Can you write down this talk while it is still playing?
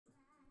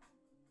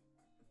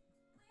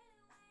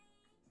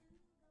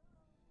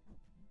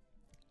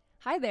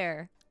Hi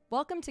there.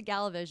 Welcome to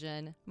Gala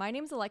Vision. My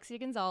name is Alexia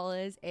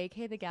Gonzalez,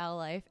 aka the Gala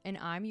Life, and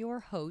I'm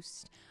your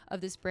host of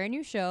this brand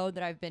new show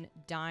that I've been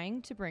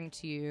dying to bring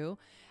to you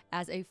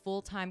as a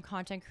full-time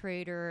content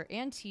creator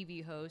and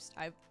TV host.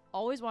 I've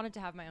always wanted to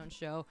have my own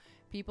show.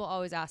 People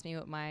always ask me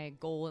what my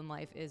goal in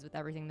life is with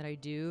everything that I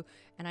do,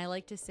 and I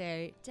like to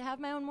say to have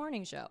my own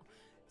morning show.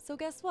 So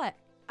guess what?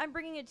 I'm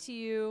bringing it to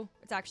you.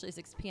 It's actually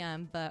 6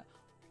 p.m., but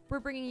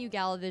we're bringing you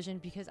Gala Vision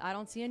because I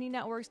don't see any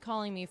networks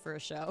calling me for a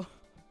show.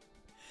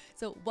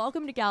 So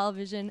welcome to Gala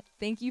Vision.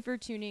 Thank you for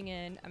tuning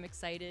in. I'm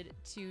excited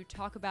to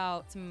talk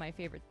about some of my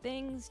favorite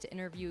things, to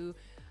interview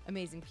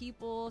amazing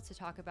people, to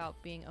talk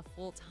about being a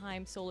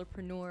full-time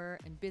solopreneur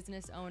and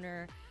business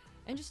owner,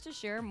 and just to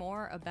share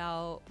more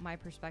about my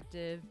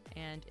perspective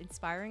and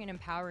inspiring and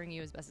empowering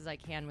you as best as I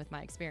can with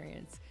my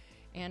experience.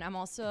 And I'm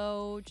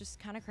also just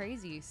kind of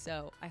crazy,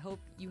 so I hope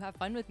you have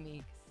fun with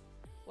me.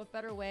 What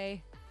better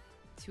way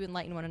to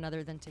enlighten one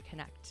another than to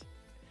connect?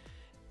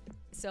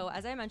 So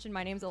as I mentioned,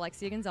 my name is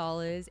Alexia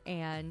Gonzalez,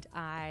 and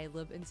I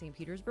live in St.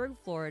 Petersburg,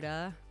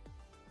 Florida.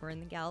 We're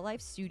in the Gala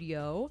Life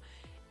studio,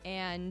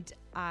 and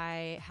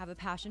I have a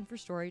passion for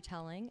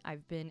storytelling.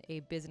 I've been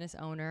a business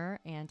owner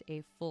and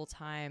a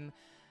full-time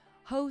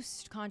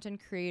host, content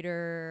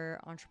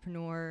creator,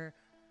 entrepreneur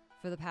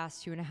for the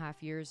past 2.5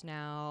 years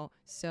now.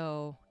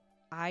 So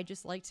I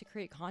just like to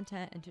create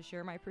content and to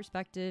share my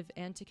perspective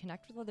and to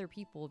connect with other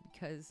people,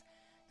 because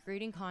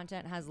creating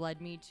content has led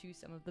me to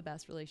some of the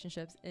best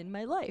relationships in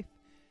my life.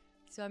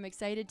 So I'm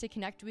excited to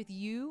connect with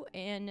you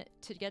and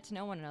to get to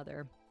know one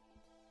another.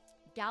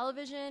 Gala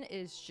Vision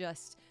is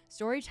just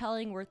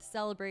storytelling worth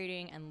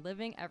celebrating and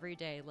living every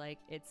day like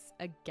it's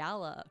a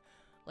gala,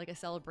 like a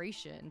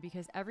celebration,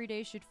 because every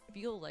day should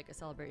feel like a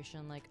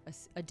celebration, like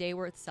a day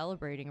worth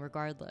celebrating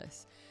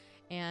regardless.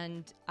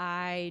 And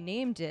I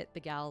named it the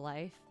Gala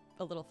Life.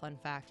 A little fun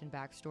fact and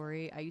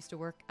backstory: I used to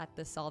work at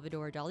the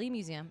Salvador Dali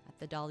Museum, at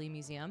the Dali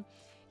Museum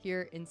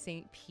here in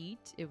St.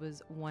 Pete. It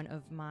was one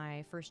of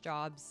my first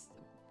jobs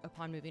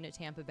upon moving to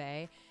Tampa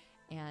Bay,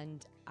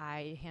 and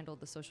I handled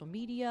the social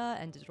media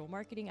and digital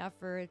marketing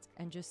efforts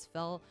and just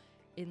fell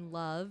in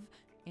love.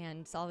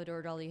 And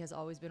Salvador Dali has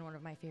always been one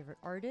of my favorite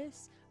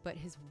artists, but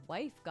his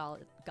wife, Gala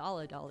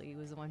Dali,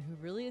 was the one who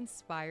really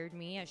inspired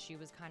me, as she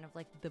was kind of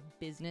like the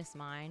business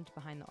mind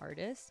behind the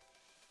artist.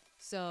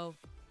 So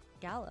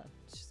Gala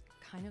just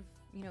kind of,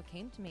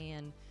 came to me,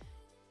 and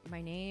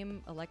my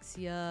name,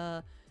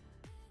 Alexia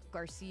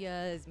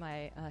Garcia, is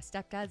my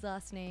stepdad's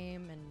last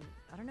name, and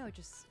I don't know,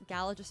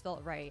 Gala just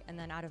felt right. And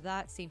then out of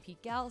that, St.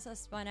 Pete Gals has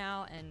spun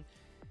out, and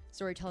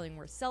storytelling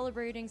worth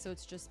celebrating. So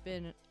it's just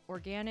been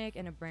organic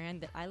and a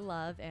brand that I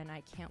love, and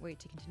I can't wait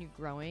to continue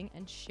growing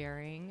and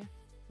sharing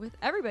with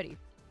everybody.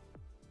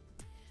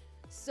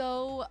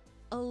 So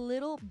a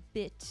little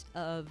bit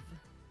of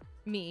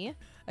me.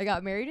 I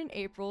got married in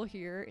April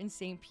here in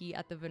St. Pete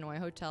at the Vinoy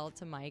Hotel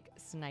to Mike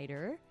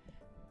Snyder,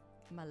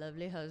 my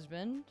lovely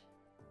husband.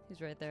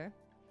 He's right there.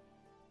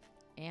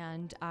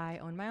 And I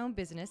own my own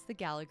business, the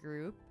Gala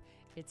Group.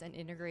 It's an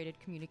integrated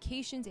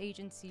communications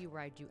agency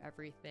where I do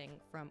everything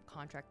from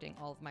contracting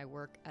all of my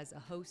work as a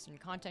host and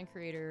content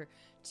creator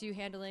to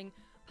handling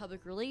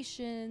public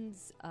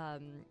relations,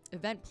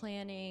 event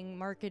planning,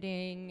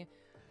 marketing,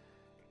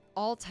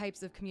 all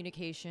types of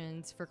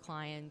communications for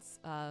clients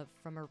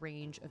from a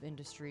range of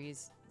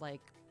industries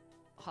like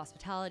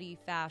hospitality,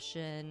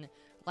 fashion,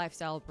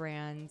 lifestyle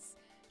brands,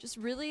 just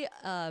really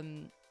a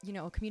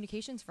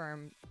communications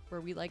firm where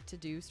we like to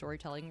do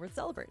storytelling worth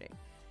celebrating.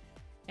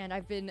 And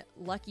I've been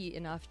lucky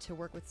enough to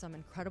work with some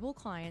incredible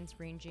clients,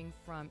 ranging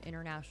from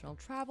international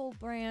travel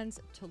brands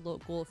to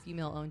local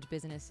female-owned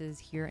businesses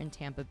here in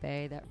Tampa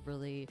Bay that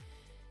really,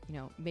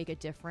 make a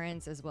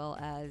difference, as well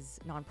as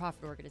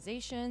nonprofit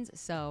organizations.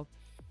 So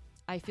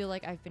I feel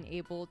like I've been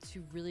able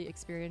to really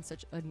experience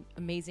such an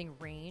amazing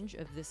range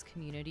of this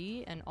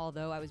community. And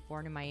although I was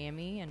born in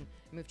Miami and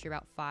moved here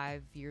about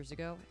 5 years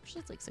ago,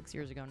 actually it's like 6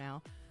 years ago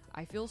now,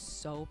 I feel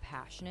so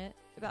passionate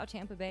about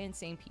Tampa Bay and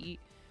St.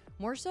 Pete,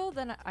 more so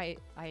than I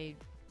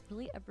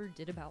really ever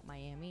did about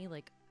Miami.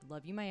 Like,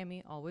 love you,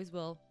 Miami, always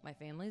will. My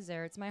family's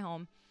there, it's my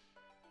home.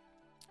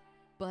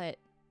 But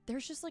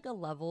there's just like a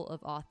level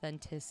of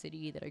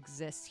authenticity that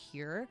exists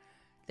here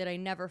that I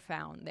never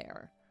found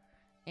there.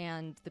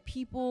 And the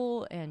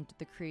people and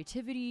the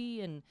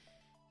creativity and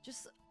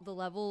just the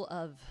level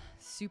of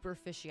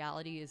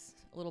superficiality is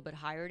a little bit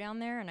higher down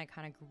there. And I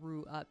kind of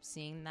grew up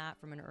seeing that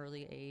from an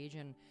early age.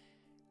 And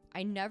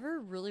I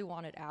never really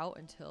wanted out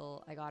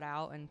until I got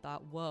out and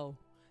thought, whoa,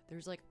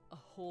 there's like a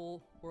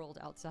whole world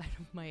outside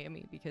of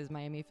Miami, because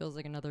Miami feels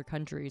like another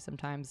country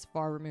sometimes,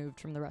 far removed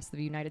from the rest of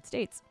the United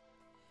States.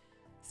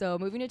 So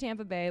moving to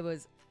Tampa Bay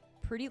was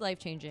pretty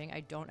life-changing.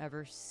 I don't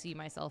ever see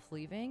myself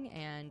leaving,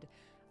 and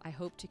I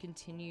hope to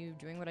continue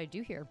doing what I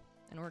do here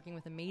and working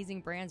with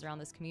amazing brands around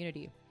this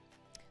community.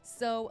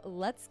 So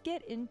let's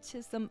get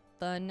into some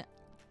fun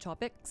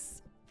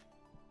topics.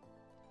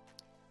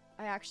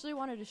 I actually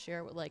wanted to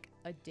share what like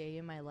a day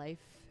in my life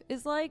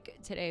is like.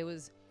 Today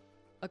was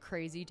a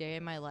crazy day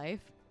in my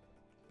life,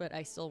 but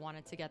I still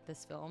wanted to get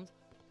this filmed.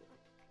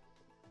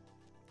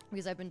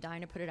 because I've been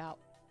dying to put it out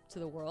to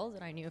the world,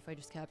 and I knew if I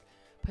just kept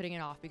putting it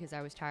off because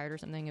I was tired or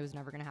something, it was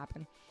never going to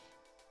happen.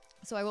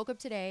 So I woke up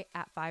today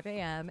at 5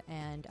 a.m.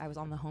 and I was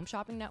on the Home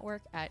Shopping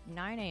Network at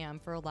 9 a.m.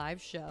 for a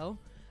live show.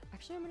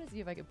 Actually, I'm going to see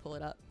if I can pull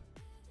it up.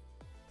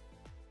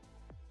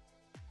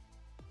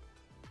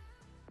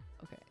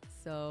 Okay,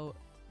 so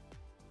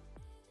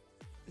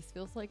this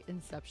feels like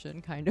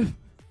Inception, kind of.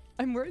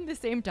 I'm wearing the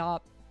same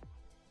top.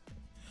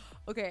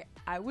 Okay,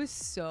 I was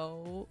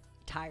so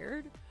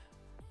tired.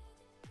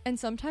 And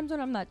sometimes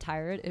when I'm that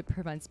tired, it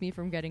prevents me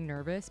from getting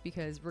nervous,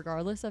 because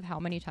regardless of how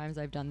many times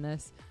I've done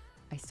this,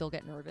 I still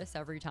get nervous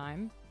every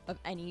time of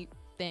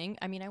anything.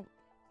 I mean, I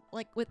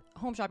like with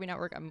Home Shopping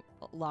Network, I'm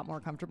a lot more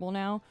comfortable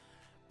now,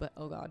 but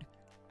oh God,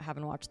 I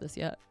haven't watched this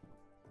yet.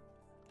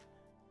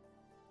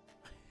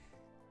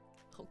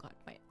 Oh God,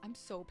 I'm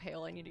so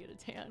pale. I need to get a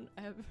tan.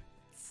 I have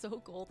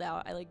so cold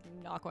out. I like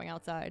not going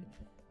outside.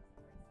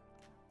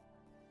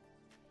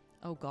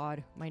 Oh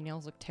God, my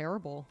nails look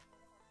terrible.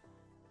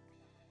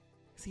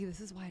 See,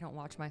 this is why I don't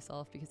watch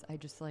myself, because I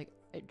just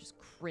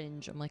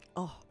cringe. I'm like,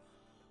 oh.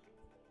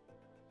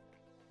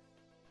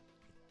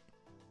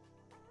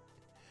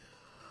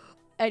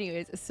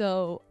 Anyways,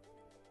 so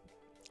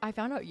I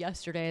found out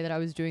yesterday that I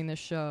was doing this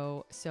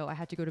show, so I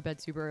had to go to bed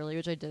super early,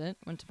 which I didn't.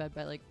 Went to bed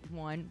by like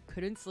 1,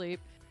 couldn't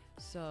sleep.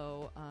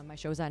 So my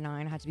show was at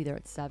 9, I had to be there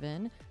at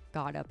 7.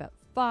 Got up at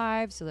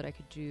 5 so that I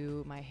could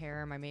do my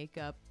hair, my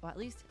makeup, well, at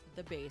least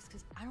the base,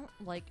 because I don't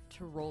like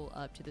to roll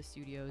up to the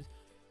studios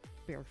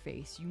bare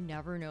face. You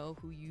never know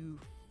who you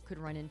could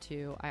run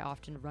into. I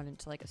often run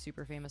into like a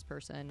super famous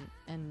person,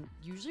 and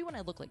usually when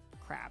I look like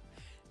crap.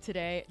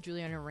 Today,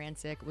 Juliana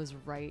Rancic was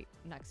right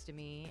next to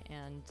me,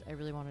 and I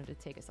really wanted to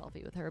take a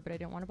selfie with her, but I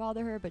didn't want to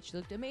bother her, but she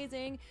looked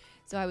amazing.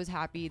 So I was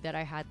happy that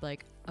I had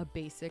like a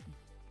basic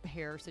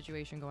hair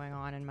situation going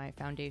on and my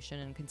foundation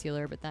and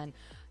concealer. But then,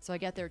 so I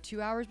get there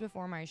 2 hours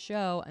before my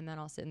show, and then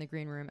I'll sit in the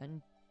green room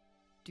and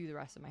do the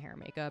rest of my hair and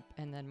makeup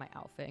and then my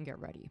outfit and get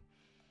ready.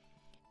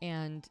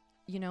 And,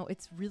 you know,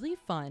 it's really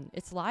fun.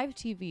 It's live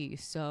TV,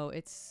 so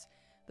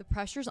the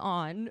pressure's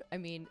on. I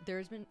mean,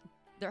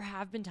 there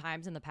have been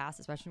times in the past,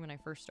 especially when I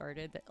first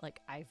started, that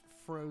like I've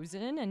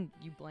frozen and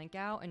you blank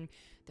out, and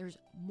there's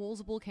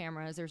multiple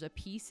cameras. There's a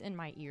piece in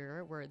my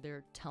ear where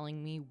they're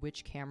telling me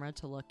which camera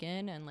to look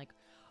in, and like,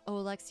 oh,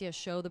 Alexia,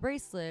 show the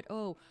bracelet.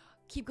 Oh,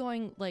 keep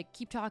going, like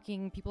keep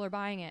talking. People are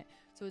buying it.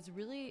 So it's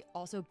really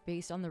also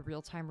based on the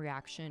real-time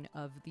reaction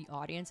of the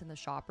audience and the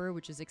shopper,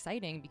 which is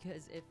exciting,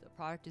 because if the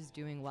product is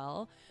doing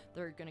well,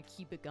 they're going to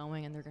keep it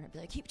going and they're going to be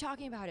like, keep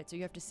talking about it. So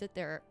you have to sit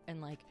there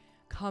and like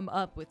come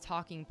up with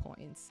talking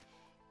points.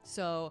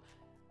 So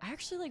I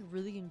actually like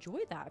really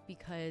enjoyed that,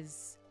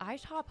 because I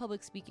taught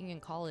public speaking in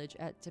college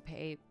to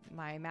pay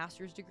my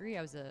master's degree.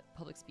 I was a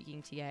public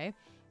speaking TA.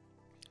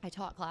 I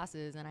taught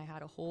classes and I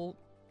had a whole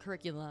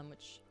curriculum,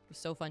 which was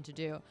so fun to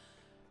do.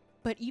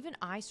 But even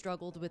I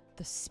struggled with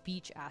the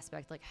speech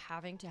aspect, like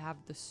having to have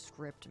the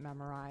script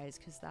memorized,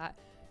 because that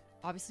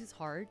obviously is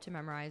hard to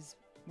memorize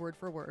word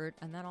for word.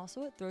 And then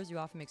also it throws you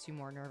off and makes you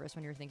more nervous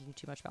when you're thinking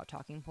too much about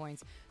talking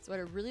points. So what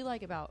I really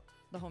like about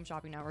the Home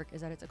Shopping Network is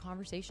that it's a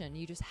conversation.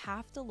 You just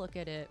have to look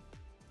at it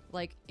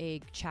like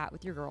a chat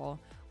with your girl,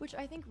 which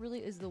I think really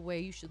is the way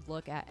you should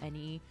look at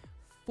any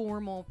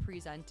formal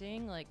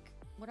presenting, like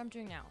what I'm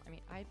doing now. I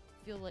mean, I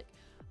feel like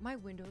my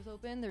window's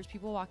open. There's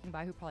people walking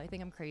by who probably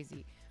think I'm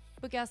crazy.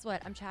 But guess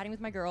what? I'm chatting with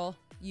my girl,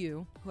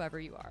 you, whoever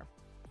you are.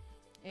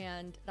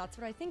 And that's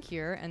what I think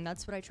here. And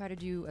that's what I try to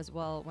do as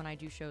well when I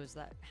do shows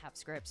that have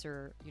scripts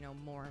or, you know,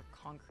 more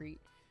concrete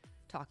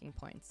talking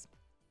points.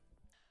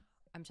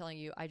 I'm telling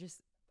you, I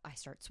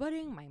start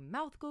sweating, my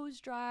mouth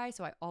goes dry.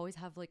 So I always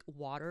have like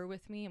water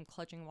with me. I'm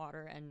clutching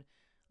water and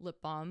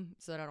lip balm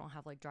so that I don't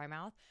have like dry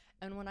mouth.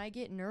 And when I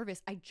get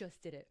nervous, I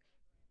just did it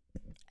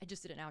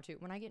now too.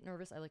 When I get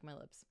nervous, I lick my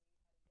lips.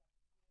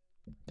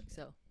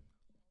 So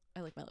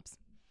I lick my lips.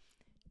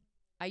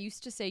 I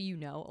used to say, you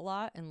know, a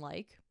lot and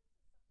like,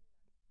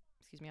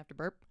 excuse me, I have to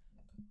burp.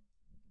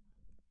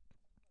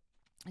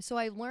 So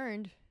I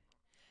learned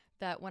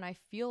that when I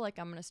feel like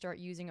I'm going to start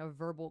using a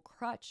verbal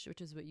crutch, which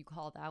is what you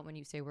call that when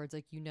you say words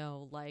like, you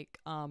know, like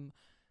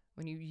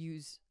when you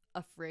use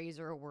a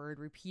phrase or a word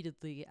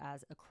repeatedly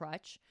as a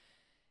crutch,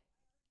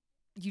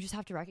 you just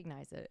have to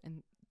recognize it.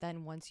 And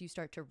then once you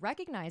start to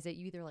recognize it,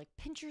 you either like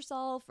pinch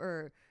yourself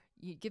or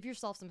you give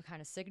yourself some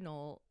kind of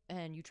signal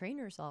and you train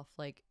yourself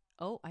like,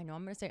 oh, I know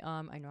I'm going to say,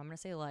 I know I'm going to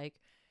say like,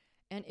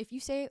 and if you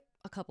say it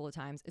a couple of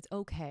times, it's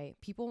okay.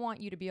 People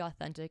want you to be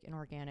authentic and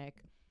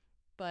organic,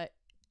 but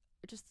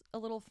just a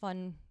little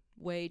fun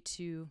way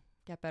to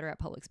get better at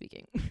public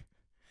speaking.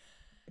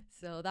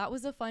 So that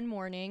was a fun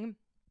morning.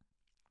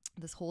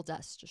 This whole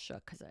desk just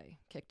shook because I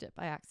kicked it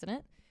by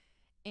accident.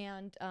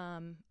 And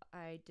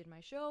I did my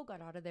show,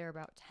 got out of there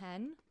about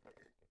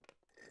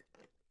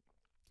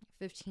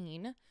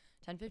 10:15,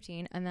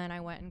 and then I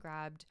went and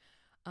grabbed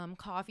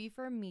coffee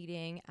for a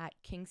meeting at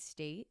King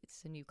State.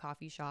 It's a new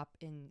coffee shop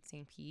in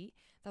St. Pete.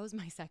 That was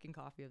my second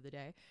coffee of the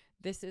day.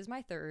 This is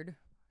my third.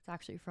 It's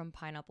actually from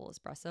Pineapple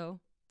Espresso.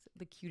 It's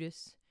the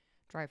cutest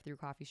drive-through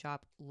coffee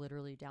shop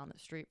literally down the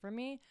street from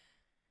me.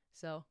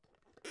 So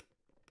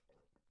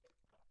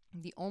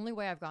the only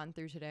way I've gotten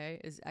through today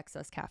is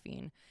excess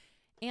caffeine.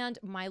 And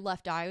my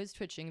left eye was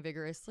twitching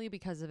vigorously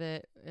because of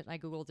it. And I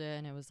Googled it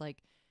and it was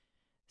like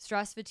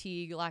stress,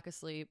 fatigue, lack of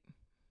sleep,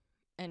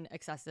 and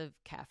excessive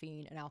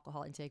caffeine and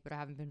alcohol intake, but I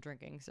haven't been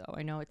drinking, so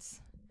I know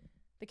it's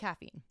the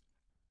caffeine.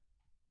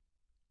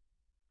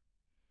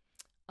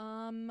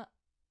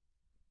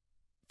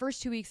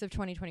 First 2 weeks of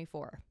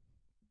 2024.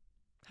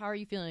 How are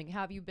you feeling? How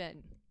have you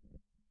been?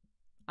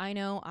 I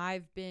know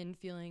I've been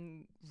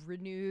feeling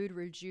renewed,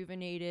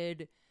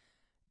 rejuvenated,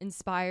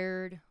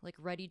 inspired, like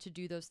ready to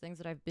do those things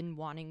that I've been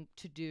wanting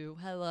to do.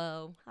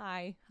 Hello.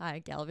 Hi,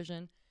 Gala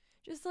Vision.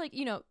 Just like,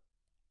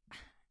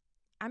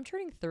 I'm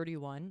turning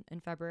 31 in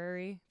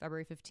February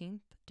 15th,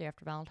 day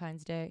after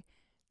Valentine's Day.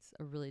 It's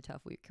a really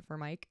tough week for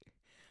Mike.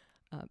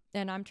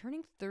 And I'm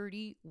turning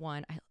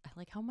 31. I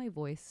like how my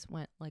voice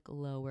went like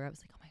low where I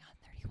was like, oh my God,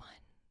 31.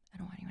 I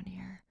don't want anyone to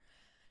hear.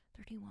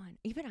 31.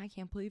 Even I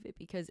can't believe it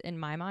because in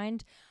my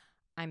mind,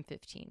 I'm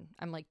 15.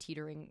 I'm like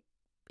teetering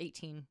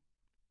 18.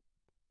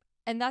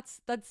 And that's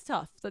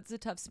tough. That's a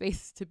tough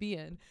space to be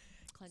in.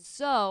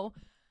 So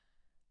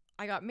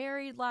I got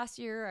married last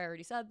year. I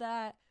already said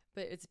that.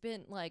 But it's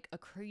been like a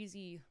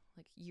crazy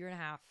like year and a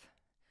half.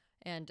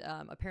 And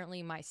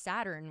apparently my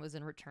Saturn was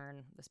in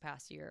return this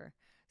past year.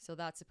 So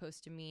that's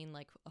supposed to mean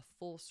like a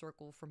full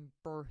circle from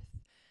birth,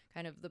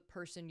 kind of the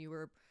person you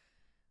were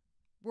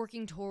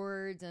working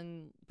towards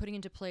and putting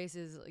into place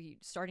is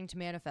starting to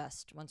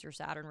manifest once your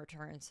Saturn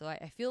returns. So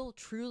I feel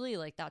truly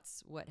like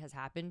that's what has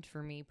happened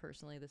for me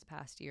personally this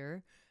past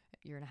year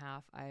and a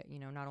half.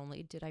 Not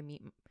only did I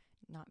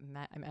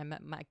I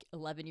met Mike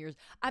 11 years.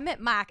 I met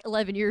Mike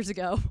 11 years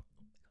ago.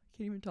 I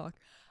can't even talk.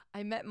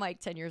 I met Mike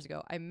 10 years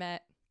ago. I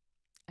meant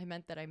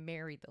that I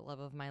married the love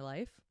of my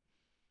life.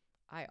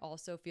 I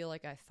also feel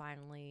like I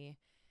finally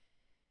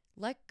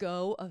let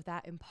go of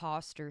that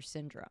imposter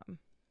syndrome.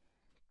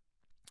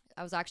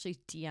 I was actually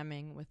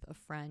DMing with a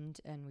friend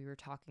and we were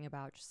talking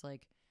about just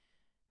like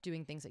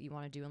doing things that you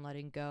want to do and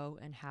letting go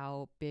and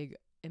how big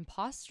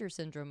imposter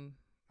syndrome,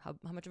 how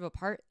much of a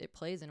part it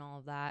plays in all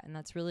of that. And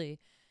that's really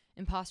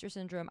imposter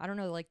syndrome. I don't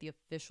know like the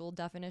official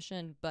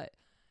definition, but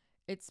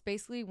it's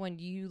basically when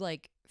you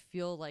like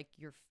feel like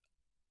you're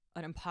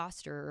an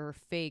imposter or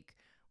fake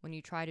when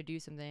you try to do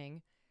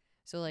something.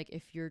 So like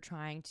if you're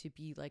trying to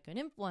be like an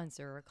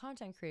influencer or a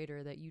content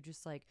creator that you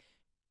just like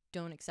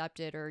don't accept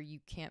it or you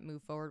can't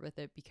move forward with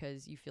it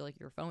because you feel like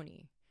you're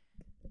phony.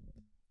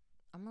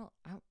 I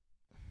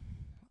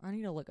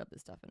need to look up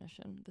this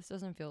definition. This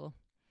doesn't feel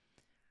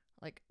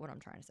like what I'm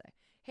trying to say.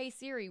 Hey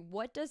Siri,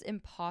 what does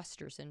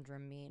imposter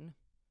syndrome mean?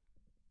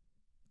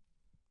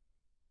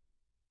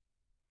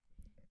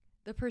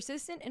 The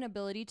persistent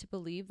inability to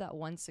believe that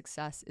one's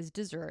success is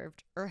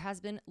deserved or has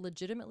been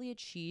legitimately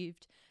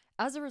achieved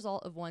as a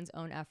result of one's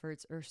own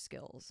efforts or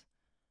skills.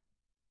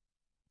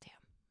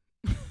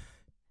 Damn.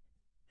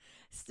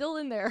 Still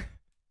in there.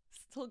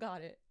 Still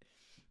got it.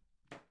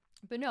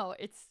 But no,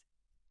 it's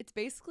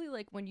basically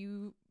like when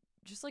you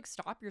just like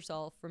stop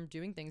yourself from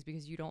doing things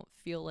because you don't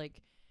feel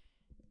like,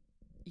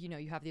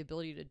 you have the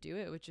ability to do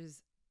it, which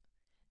is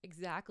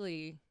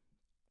exactly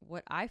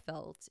what I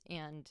felt.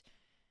 And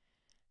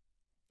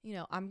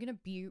I'm going to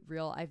be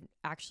real. I've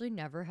actually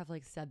never have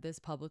like said this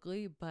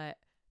publicly, but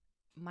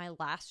my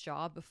last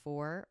job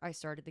before I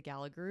started the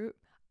Gala group,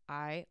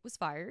 I was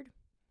fired.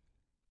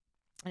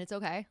 And it's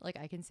okay. Like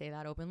I can say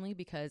that openly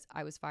because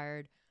I was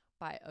fired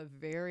by a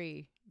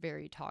very,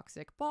 very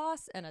toxic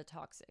boss and a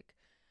toxic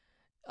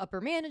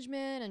upper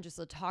management and just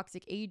a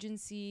toxic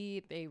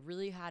agency. They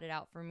really had it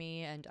out for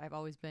me. And I've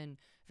always been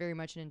very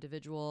much an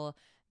individual.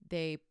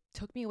 They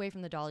took me away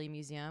from the Dali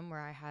Museum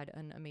where I had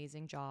an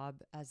amazing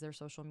job as their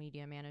social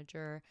media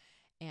manager.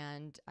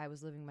 And I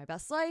was living my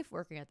best life,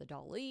 working at the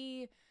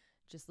Dali,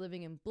 just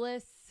living in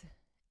bliss,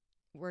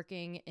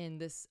 working in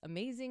this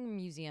amazing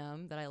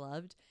museum that I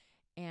loved.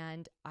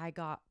 And I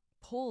got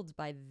pulled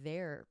by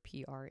their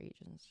PR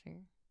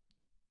agency.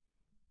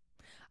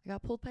 I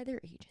got pulled by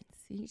their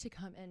agency to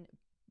come and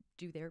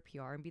do their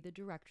PR and be the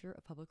director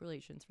of public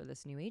relations for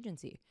this new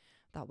agency.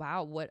 I thought,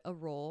 wow, what a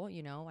role.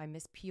 I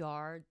miss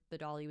PR. The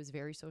Dali was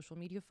very social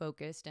media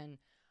focused and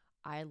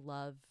I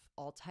love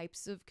all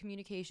types of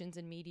communications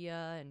and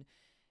media.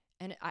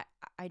 And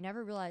I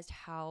never realized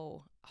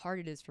how hard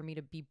it is for me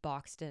to be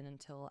boxed in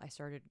until I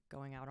started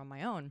going out on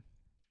my own.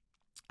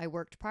 I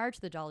worked prior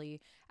to the Dali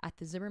at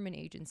the Zimmerman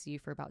agency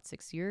for about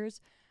 6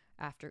 years.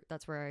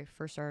 That's where I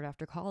first started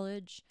after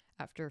college,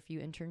 after a few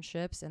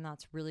internships. And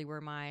that's really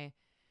where my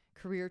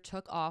career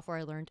took off, where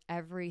I learned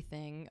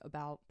everything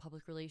about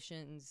public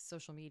relations,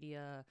 social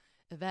media,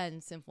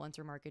 events,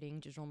 influencer marketing,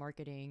 digital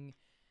marketing.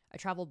 I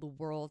traveled the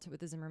world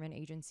with the Zimmerman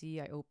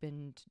agency. I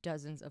opened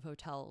dozens of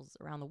hotels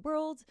around the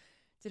world,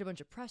 did a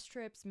bunch of press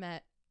trips,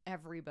 met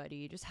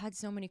everybody, just had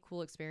so many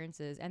cool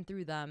experiences. And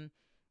through them,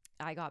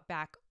 I got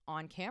back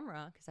on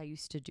camera because I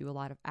used to do a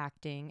lot of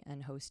acting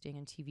and hosting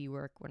and TV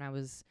work when I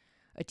was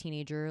a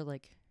teenager,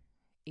 like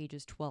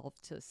ages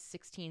 12 to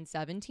 16,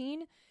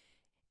 17,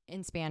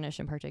 in Spanish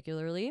in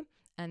particularly.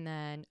 And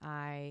then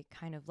I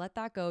kind of let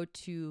that go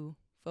to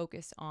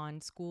focus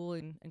on school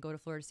and go to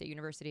Florida State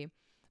University.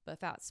 But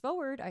fast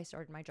forward, I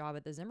started my job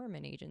at the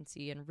Zimmerman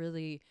agency, and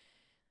really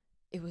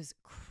it was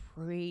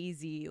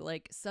crazy,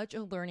 like such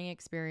a learning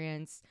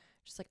experience,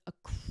 just like a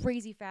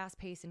crazy fast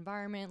paced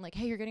environment. Like,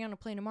 hey, you're getting on a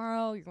plane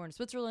tomorrow, you're going to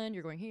Switzerland,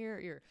 you're going here,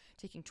 you're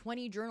taking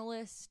 20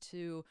 journalists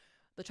to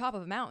the top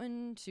of a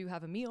mountain to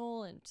have a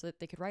meal and so that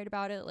they could write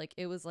about it. Like,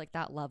 it was like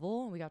that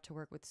level. We got to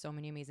work with so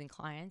many amazing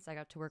clients. I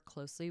got to work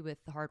closely with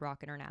the Hard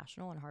Rock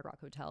International and Hard Rock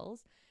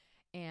Hotels.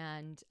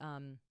 And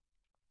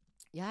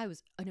yeah, it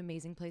was an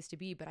amazing place to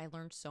be, but I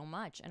learned so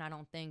much. And I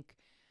don't think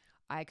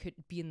I could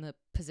be in the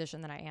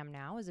position that I am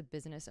now as a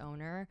business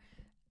owner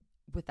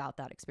without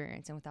that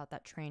experience and without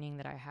that training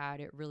that I had.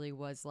 It really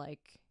was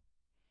like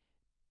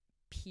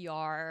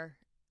PR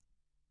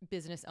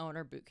business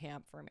owner boot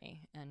camp for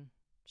me. And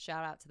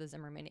shout out to the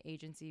Zimmerman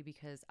agency,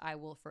 because I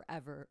will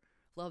forever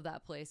love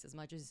that place as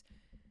much as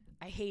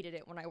I hated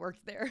it when I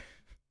worked there.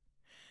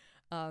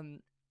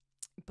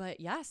 But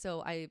yeah,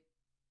 so I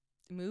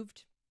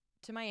moved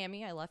to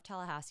Miami. I left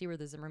Tallahassee, where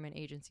the Zimmerman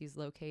agency is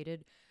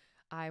located.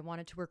 I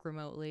wanted to work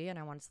remotely and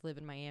I wanted to live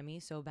in Miami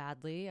so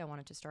badly. I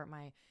wanted to start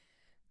my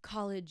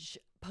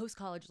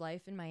post-college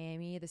life in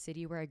Miami, the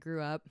city where I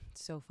grew up.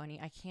 So funny.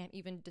 I can't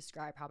even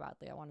describe how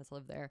badly I wanted to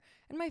live there.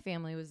 And my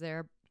family was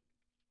there.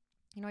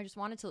 You know, I just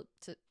wanted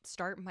to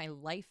start my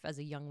life as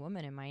a young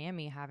woman in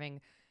Miami,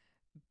 having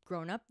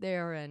grown up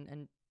there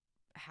and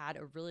had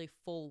a really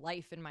full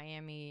life in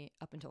Miami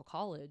up until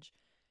college.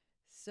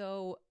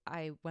 So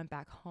I went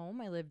back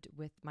home. I lived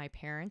with my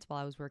parents while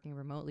I was working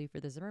remotely for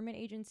the Zimmerman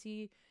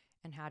agency,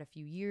 and had a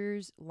few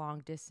years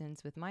long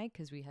distance with Mike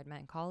because we had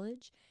met in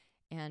college,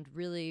 and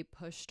really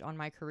pushed on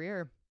my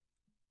career.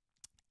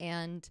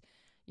 And,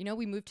 you know,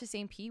 we moved to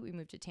St. Pete, we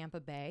moved to Tampa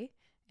Bay,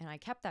 and I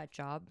kept that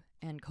job,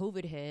 and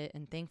COVID hit.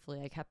 And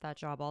thankfully I kept that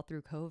job all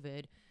through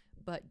COVID.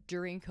 But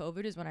during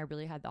COVID is when I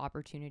really had the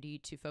opportunity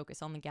to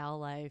focus on the Gala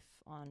Life,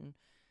 on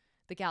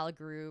the Gala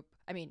Group.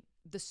 I mean,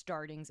 the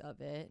startings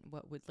of it,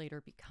 what would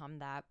later become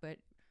that. But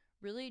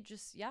really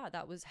just, yeah,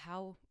 that was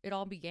how it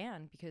all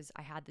began, because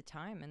I had the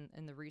time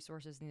and the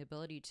resources and the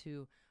ability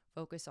to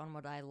focus on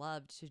what I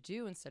loved to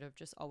do instead of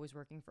just always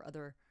working for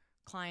other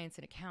clients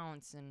and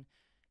accounts and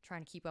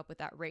trying to keep up with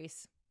that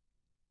race.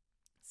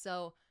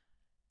 So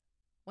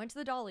went to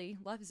the Dolly,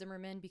 left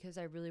Zimmerman because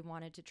I really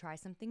wanted to try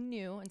something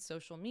new in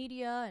social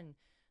media and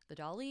the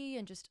Dolly,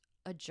 and just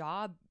a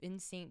job in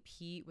St.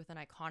 Pete with an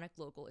iconic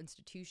local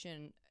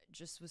institution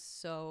just was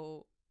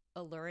so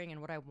alluring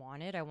and what I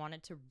wanted. I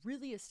wanted to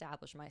really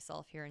establish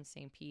myself here in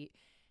St. Pete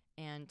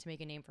and to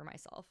make a name for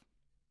myself.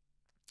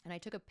 And I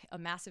took a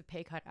massive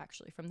pay cut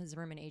actually from the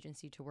Zimmerman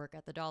agency to work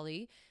at the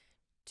Dolly,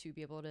 to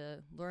be able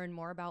to learn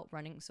more about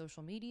running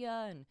social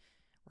media and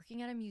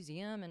working at a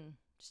museum and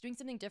just doing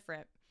something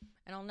different.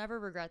 And I'll never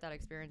regret that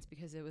experience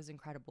because it was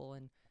incredible,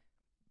 and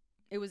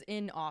it was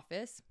in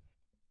office.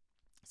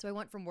 So I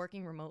went from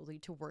working remotely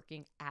to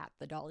working at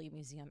the Dolly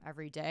Museum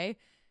every day,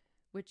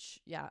 which,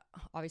 yeah,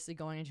 obviously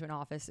going into an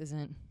office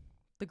isn't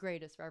the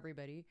greatest for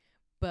everybody,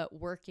 but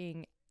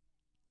working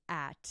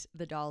at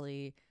the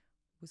Dolly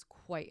was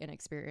quite an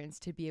experience,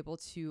 to be able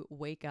to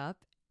wake up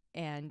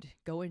and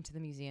go into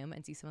the museum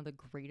and see some of the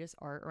greatest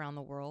art around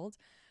the world.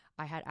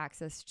 I had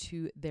access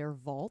to their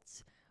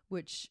vault,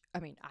 which, I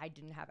mean, I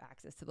didn't have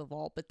access to the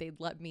vault, but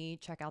they'd let me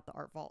check out the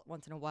art vault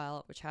once in a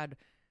while, which had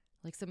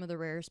like some of the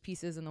rarest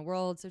pieces in the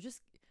world. So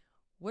just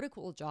what a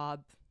cool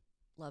job.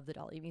 Love the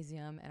Dolly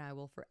Museum, and I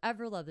will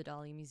forever love the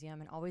Dolly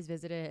Museum and always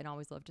visit it and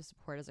always love to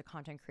support as a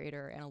content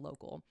creator and a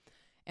local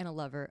and a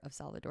lover of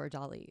Salvador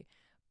Dali.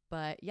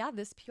 But yeah,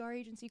 this PR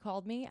agency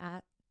called me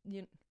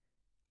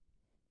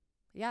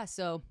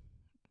so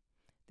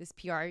this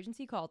PR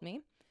agency called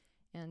me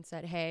and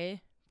said,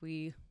 hey,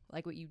 we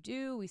like what you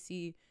do. We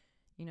see,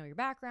 your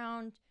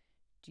background.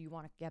 Do you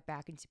want to get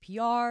back into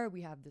PR?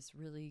 We have this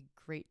really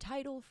great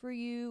title for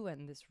you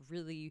and this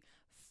really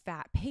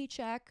fat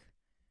paycheck.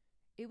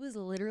 It was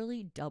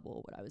literally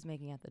double what I was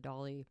making at the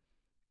Dolly.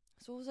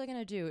 So what was I going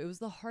to do? It was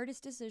the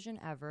hardest decision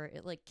ever.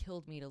 It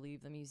killed me to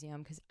leave the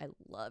museum because I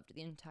loved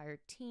the entire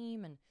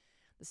team and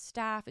the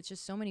staff. It's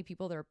just so many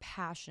people that are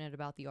passionate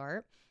about the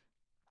art.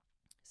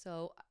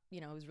 So,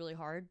 it was really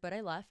hard, but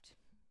I left.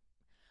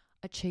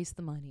 I chased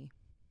the money,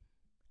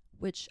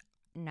 which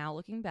now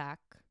looking back,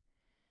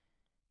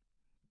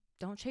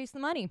 don't chase the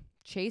money.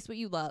 Chase what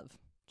you love.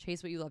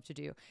 Chase what you love to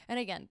do. And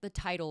again, the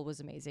title was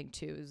amazing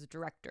too. It was a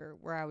director,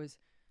 where I was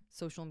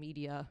social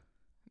media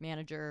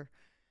manager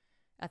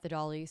at the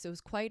Dolly. So it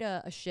was quite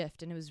a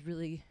shift, and it was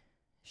really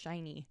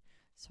shiny.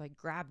 So I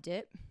grabbed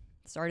it,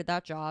 started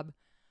that job.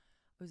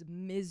 I was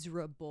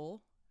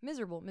miserable.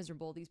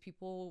 These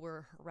people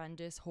were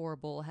horrendous,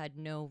 horrible, had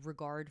no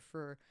regard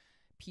for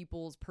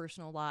people's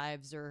personal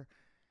lives or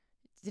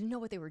didn't know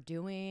what they were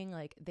doing.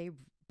 They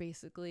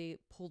basically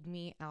pulled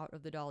me out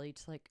of the Dolly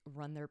to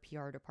run their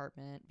PR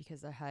department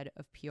because the head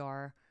of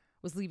PR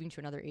was leaving to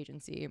another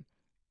agency.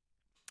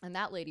 And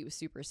that lady was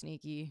super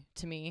sneaky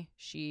to me.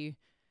 She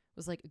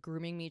was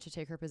grooming me to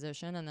take her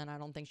position, and then I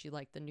don't think she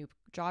liked the new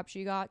job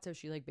she got, so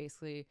she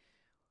basically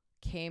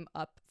came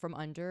up from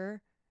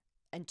under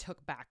and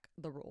took back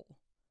the role.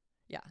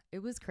 Yeah, it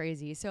was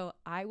crazy. So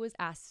I was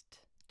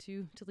asked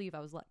to leave. I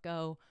was let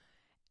go,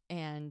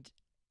 and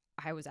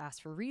I was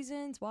asked for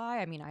reasons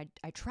why. I mean,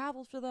 I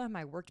traveled for them.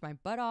 I worked my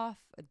butt off.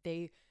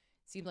 They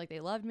seemed like they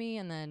loved me.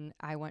 And then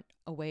I went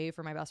away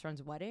for my best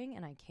friend's wedding,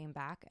 and I came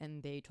back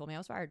and they told me I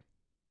was fired.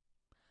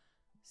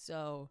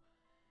 So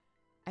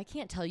I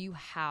can't tell you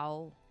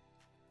how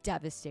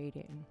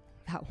devastating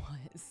that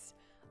was.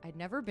 I'd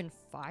never been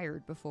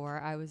fired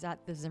before. I was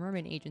at the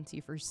Zimmerman agency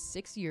for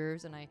 6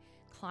 years, and I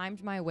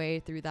climbed my way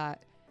through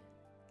that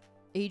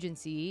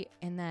agency.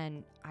 And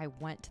then I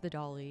went to the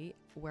Dolly,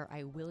 where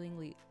I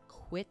willingly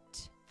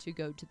quit to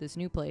go to this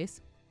new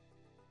place.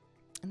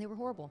 And they were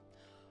horrible.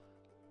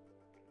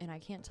 And I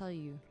can't tell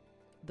you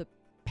the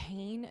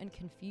pain and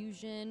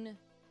confusion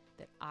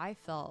that I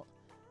felt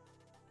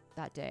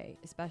that day,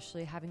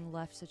 especially having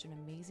left such an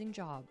amazing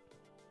job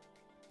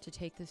to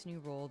take this new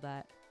role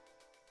that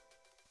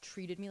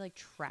treated me like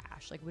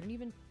trash, like wouldn't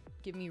even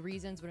give me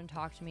reasons, wouldn't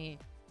talk to me.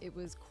 It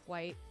was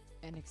quite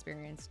an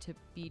experience to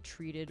be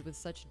treated with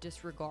such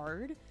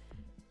disregard,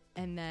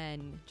 and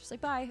then just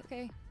like, bye,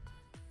 okay.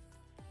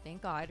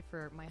 Thank God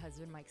for my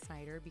husband, Mike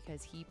Snyder,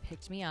 because he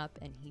picked me up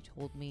and he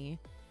told me,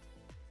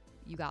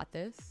 you got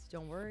this,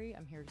 don't worry,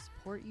 I'm here to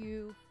support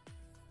you.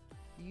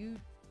 You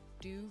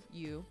do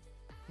you.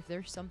 If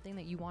there's something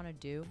that you want to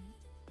do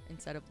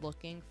instead of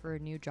looking for a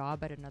new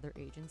job at another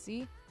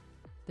agency,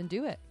 then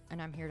do it,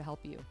 and I'm here to help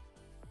you.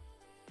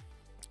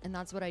 And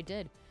that's what I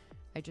did.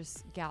 I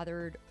just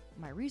gathered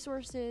my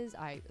resources.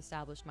 I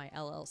established my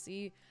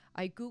LLC.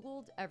 I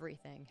Googled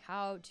everything,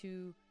 how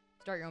to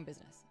start your own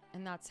business.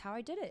 And that's how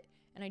I did it.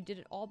 And I did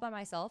it all by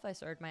myself. I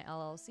started my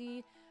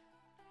LLC.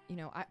 You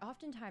know, I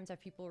oftentimes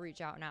have people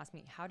reach out and ask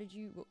me, how did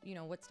you,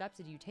 what steps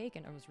did you take?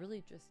 And I was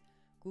really just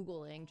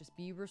Googling, just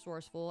be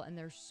resourceful. And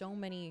there's so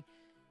many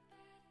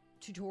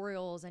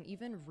tutorials and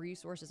even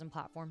resources and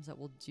platforms that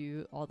will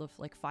do all the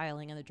like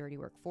filing and the dirty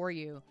work for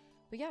you.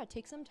 But yeah,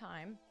 take some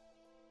time,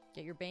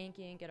 get your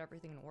banking, get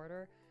everything in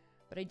order.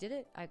 But I did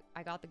it.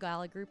 I got the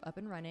Gala group up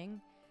and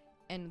running.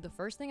 And the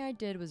first thing I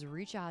did was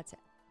reach out to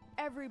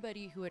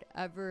everybody who had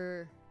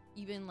ever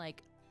even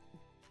like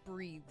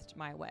breathed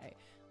my way.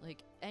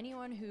 Like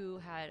anyone who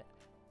had,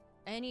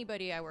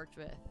 anybody I worked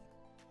with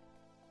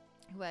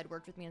who had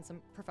worked with me in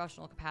some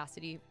professional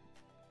capacity,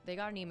 they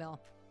got an email.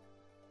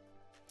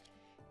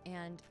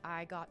 And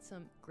I got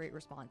some great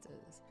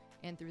responses.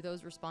 And through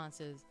those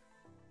responses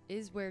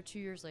is where 2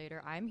 years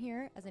later, I'm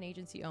here as an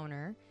agency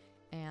owner,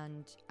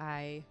 and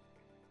I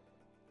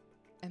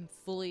am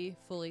fully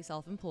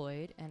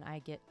self-employed, and I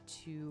get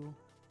to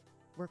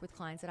work with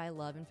clients that I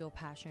love and feel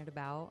passionate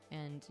about.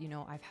 And,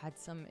 I've had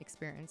some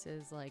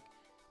experiences, like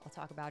I'll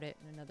talk about it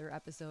in another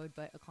episode,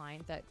 but a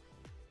client that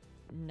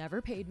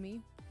never paid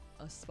me,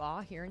 a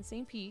spa here in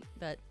St. Pete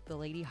that the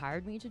lady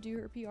hired me to do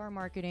her PR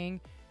marketing.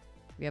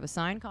 We have a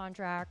signed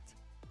contract,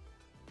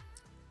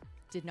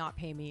 did not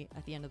pay me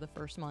at the end of the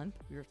first month.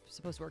 We were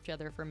supposed to work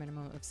together for a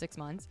minimum of 6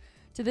 months.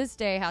 To this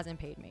day, hasn't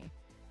paid me.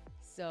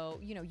 So,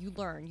 you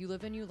learn, you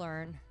live and you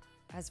learn.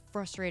 As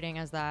frustrating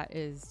as that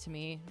is to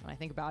me when I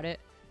think about it,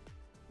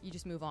 you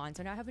just move on.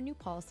 So now I have a new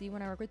policy.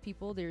 When I work with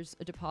people, there's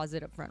a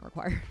deposit up front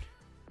required.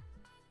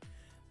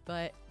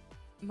 But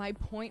my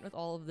point with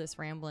all of this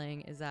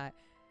rambling is that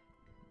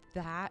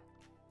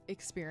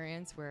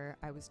experience where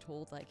I was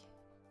told, like,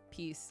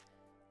 peace,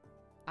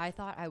 I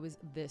thought I was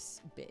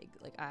this big.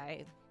 Like,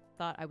 I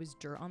thought I was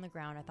dirt on the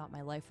ground. I thought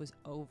my life was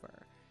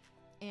over.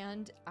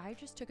 And I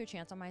just took a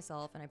chance on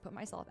myself, and I put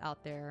myself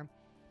out there.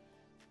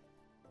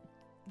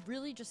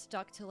 Really just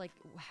stuck to like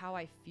how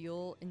I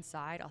feel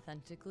inside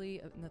authentically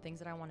and the things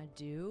that I want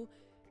to do.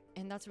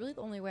 And that's really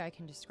the only way I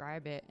can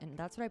describe it. And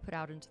that's what I put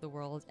out into the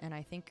world. And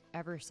I think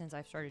ever since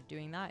I've started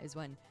doing that is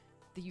when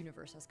the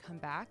universe has come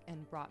back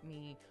and brought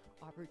me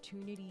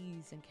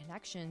opportunities and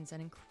connections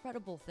and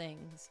incredible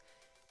things.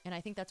 And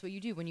I think that's what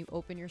you do when you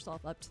open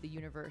yourself up to the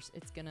universe.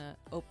 It's going to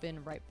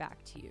open right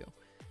back to you.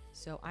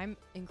 So I'm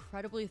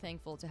incredibly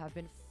thankful to have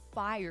been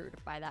fired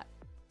by that.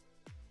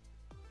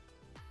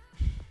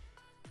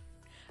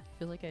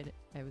 I feel like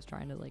I was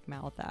trying to like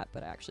mouth that,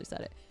 but I actually said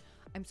it.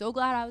 I'm so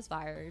glad I was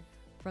fired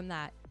from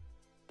that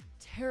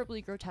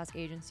terribly grotesque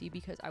agency,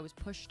 because I was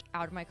pushed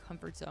out of my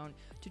comfort zone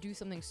to do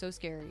something so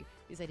scary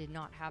because I did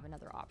not have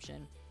another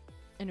option.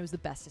 And it was the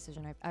best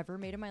decision I've ever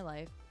made in my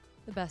life,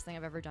 the best thing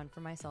I've ever done for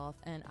myself,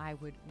 and I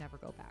would never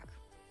go back.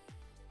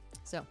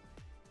 So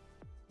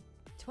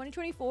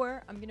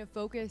 2024, I'm going to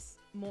focus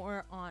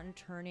more on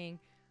turning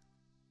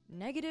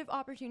negative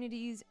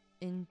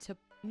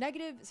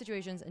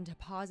situations into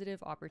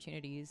positive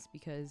opportunities,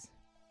 because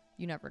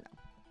you never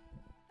know.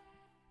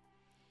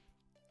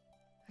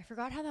 I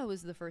forgot how that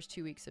was the first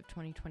 2 weeks of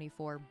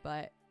 2024,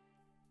 but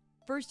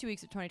first 2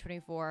 weeks of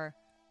 2024,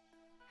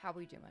 how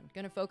we doing?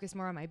 Gonna focus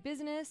more on my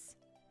business,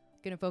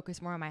 gonna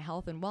focus more on my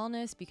health and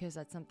wellness, because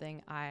that's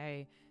something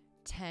I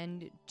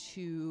tend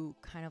to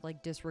kind of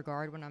like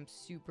disregard when I'm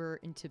super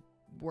into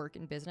work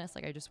and business.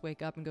 Like I just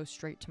wake up and go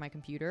straight to my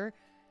computer.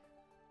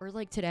 Or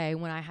like today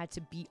when I had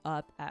to be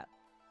up at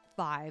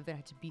 5 and I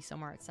had to be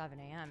somewhere at 7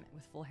 a.m.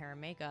 with full hair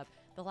and makeup,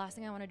 the last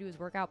thing I want to do is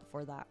work out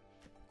before that.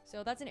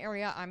 So that's an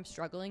area I'm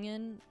struggling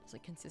in. It's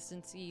like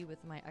consistency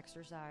with my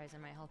exercise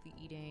and my healthy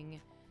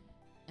eating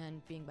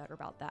and being better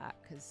about that,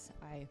 because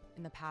I,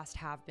 in the past,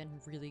 have been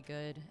really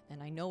good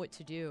and I know what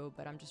to do,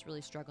 but I'm just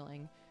really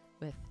struggling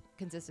with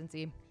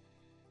consistency.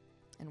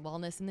 And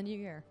wellness in the new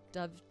year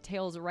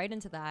dovetails right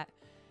into that.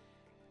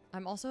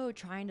 I'm also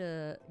trying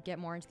to get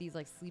more into these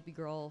like sleepy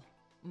girl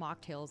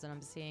mocktails that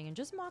I'm seeing, and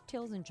just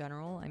mocktails in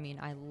general. I mean,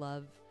 I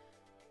love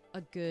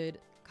a good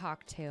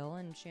cocktail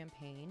and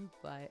champagne,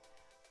 but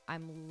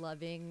I'm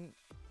loving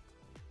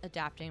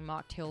adapting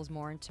mocktails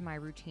more into my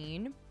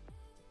routine.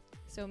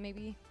 So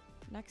maybe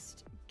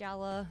next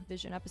Gala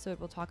Vision episode,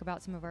 we'll talk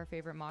about some of our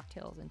favorite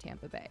mocktails in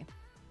Tampa Bay.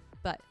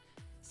 But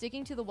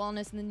sticking to the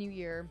wellness in the new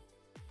year,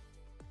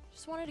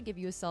 just wanted to give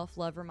you a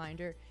self-love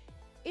reminder.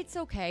 It's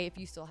okay if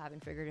you still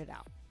haven't figured it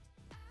out.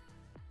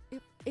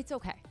 It's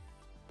okay.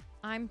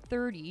 I'm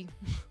 30.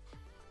 If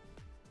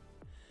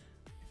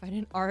I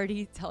didn't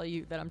already tell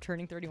you that I'm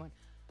turning 31,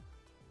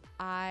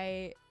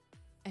 I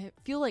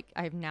feel like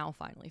I'm now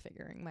finally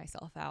figuring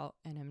myself out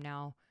and I'm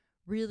now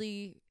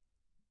really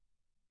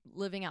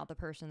living out the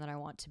person that I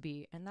want to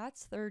be. And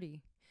that's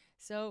 30.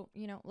 So,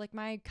 you know, like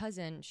my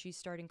cousin, she's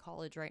starting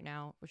college right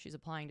now, where she's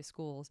applying to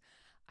schools.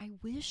 I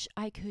wish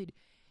I could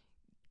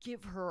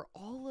give her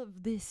all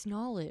of this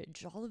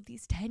knowledge, all of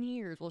these 10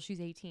 years. Well, she's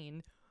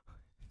 18,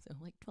 so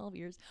like 12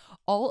 years.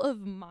 All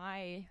of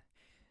my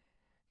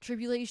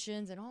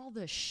tribulations and all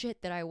the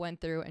shit that I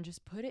went through, and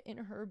just put it in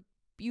her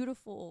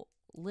beautiful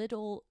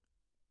little,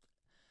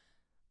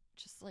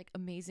 just like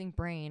amazing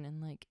brain.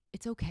 And like,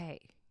 it's okay.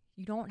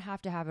 You don't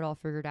have to have it all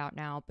figured out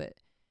now, but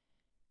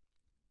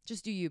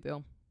just do you,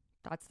 boo.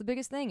 That's the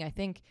biggest thing. I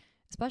think,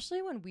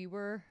 especially when we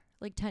were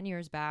like 10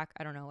 years back,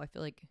 I don't know, I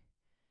feel like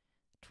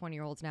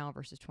 20-year-olds now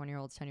versus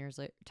 20-year-olds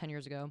 10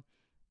 years ago.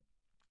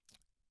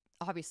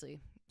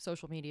 Obviously,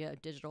 social media,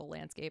 digital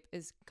landscape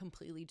is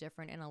completely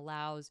different and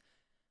allows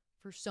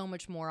for so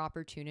much more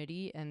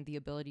opportunity and the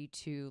ability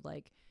to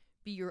like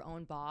be your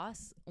own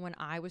boss. When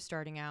I was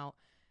starting out,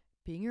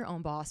 being your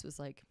own boss was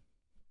like,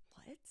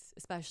 what?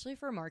 Especially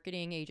for a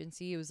marketing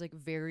agency, it was like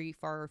very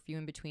far few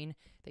in between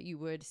that you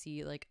would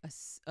see like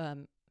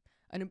an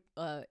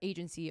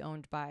agency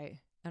owned by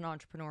an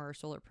entrepreneur or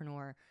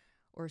solopreneur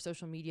or a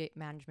social media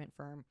management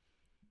firm.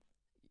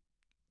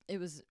 It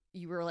was,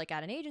 you were like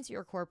at an agency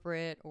or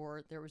corporate,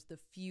 or there was the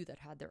few that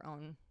had their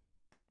own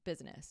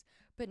business.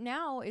 But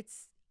now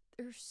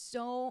there's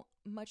so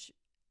much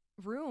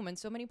room and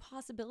so many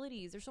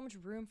possibilities. There's so much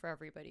room for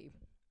everybody.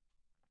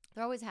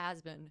 There always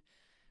has been,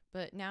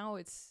 but now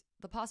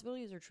the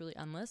possibilities are truly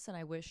endless. And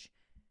I wish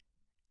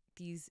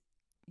these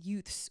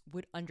youths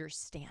would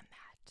understand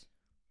that.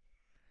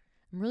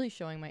 I'm really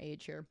showing my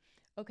age here.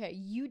 Okay,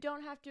 you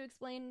don't have to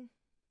explain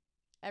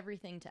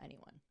everything to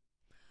anyone,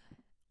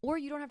 or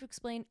you don't have to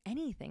explain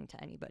anything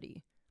to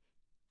anybody.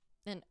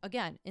 And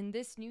again, in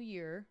this new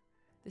year,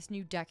 this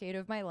new decade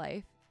of my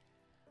life,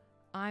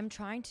 I'm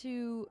trying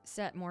to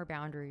set more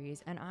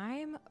boundaries. And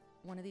I'm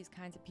one of these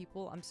kinds of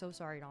people. I'm so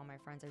sorry to all my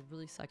friends. I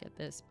really suck at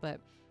this, but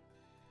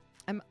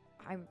I'm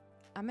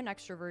an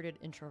extroverted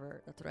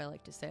introvert. That's what I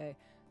like to say.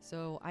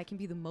 So I can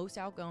be the most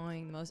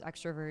outgoing, the most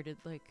extroverted.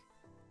 Like,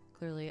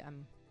 clearly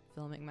I'm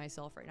filming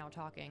myself right now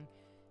talking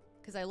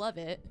because I love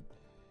it,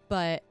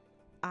 but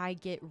I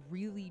get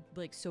really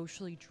like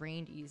socially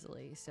drained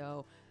easily.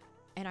 So,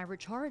 and I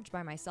recharge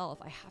by myself.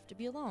 I have to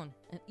be alone.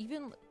 And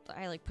even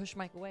I like push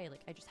Mike away.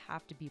 Like, I just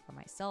have to be by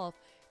myself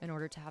in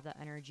order to have that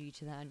energy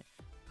to then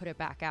put it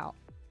back out.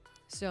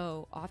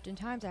 So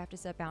oftentimes I have to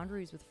set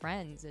boundaries with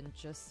friends and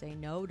just say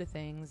no to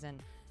things.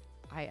 And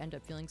I end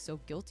up feeling so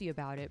guilty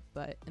about it.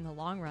 But in the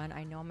long run,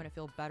 I know I'm going to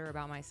feel better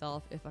about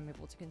myself if I'm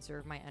able to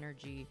conserve my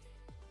energy,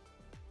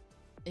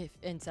 if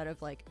instead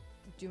of like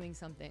doing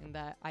something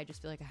that I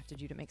just feel like I have to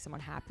do to make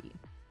someone happy.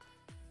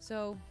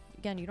 So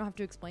again, you don't have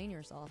to explain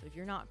yourself. If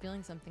you're not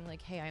feeling something,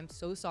 like, hey, I'm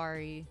so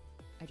sorry,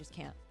 I just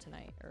can't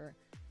tonight.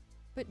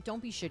 But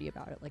don't be shitty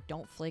about it. Like,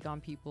 don't flake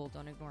on people.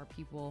 Don't ignore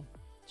people.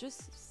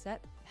 Just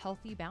set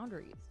healthy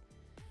boundaries.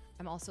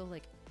 I'm also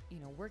like,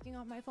 working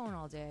on my phone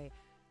all day,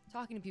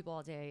 talking to people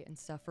all day and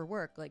stuff for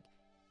work. Like,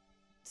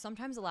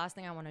 sometimes the last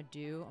thing I want to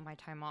do on my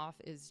time off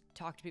is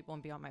talk to people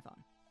and be on my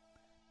phone.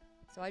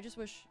 So I just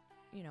wish,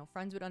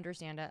 friends would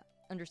understand that.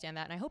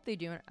 And I hope they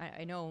do.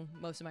 I know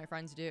most of my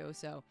friends do.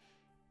 So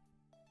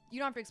you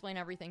don't have to explain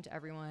everything to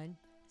everyone.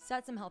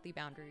 Set some healthy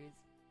boundaries.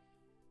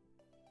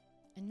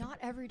 And not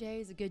every day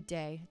is a good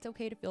day. It's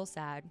okay to feel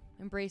sad.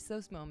 Embrace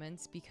those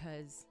moments,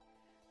 because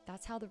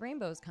that's how the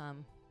rainbows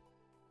come.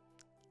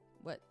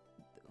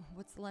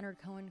 What's the Leonard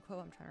Cohen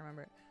quote? I'm trying to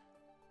remember it.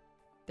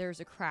 There's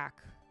a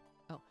crack.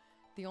 Oh,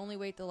 the only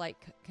way the light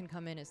can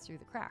come in is through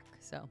the crack.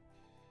 So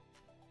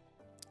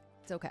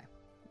it's okay.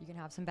 You can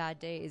have some bad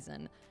days.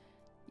 And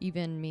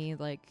even me,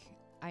 like,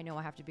 I know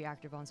I have to be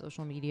active on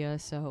social media,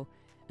 so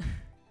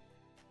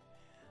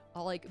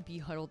I'll like be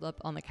huddled up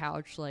on the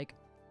couch, like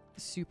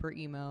super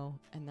emo,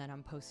 and then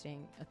I'm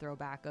posting a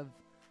throwback of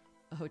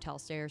a hotel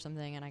stay or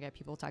something and I get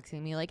people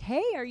texting me like,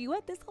 hey, are you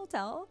at this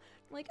hotel?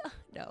 I'm like,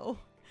 no.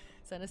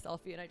 Send a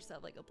selfie and I just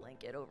have like a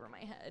blanket over my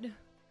head.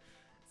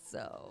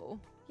 So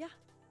yeah,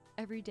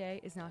 every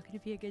day is not going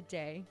to be a good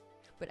day,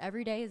 but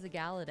every day is a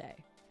gala day.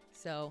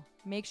 So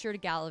make sure to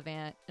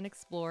gallivant and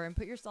explore and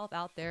put yourself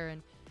out there,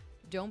 and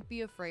don't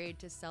be afraid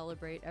to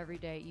celebrate every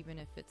day, even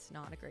if it's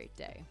not a great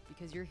day,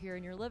 because you're here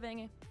and you're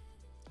living,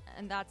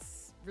 and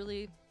that's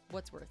really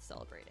what's worth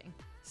celebrating.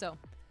 So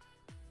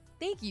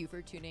thank you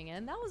for tuning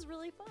in. That was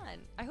really fun.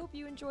 I hope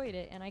you enjoyed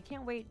it, and I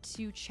can't wait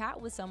to chat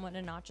with someone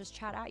and not just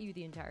chat at you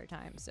the entire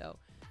time. So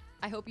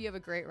I hope you have a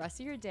great rest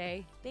of your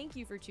day. Thank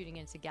you for tuning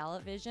into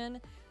Gala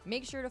Vision.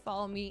 Make sure to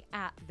follow me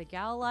at The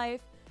Gala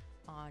Life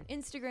on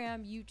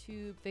Instagram,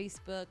 YouTube,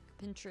 Facebook,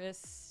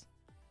 Pinterest,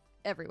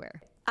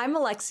 everywhere. I'm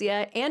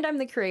Alexia, and I'm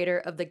the creator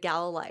of The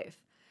Gala Life,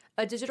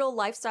 a digital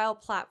lifestyle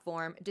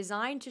platform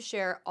designed to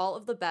share all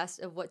of the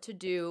best of what to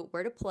do,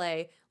 where to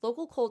play,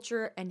 local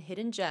culture, and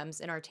hidden gems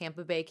in our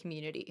Tampa Bay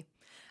community.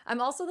 I'm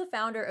also the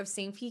founder of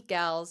St. Pete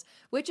Gals,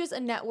 which is a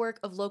network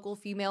of local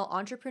female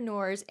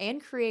entrepreneurs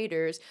and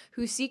creators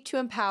who seek to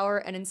empower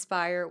and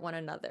inspire one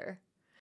another.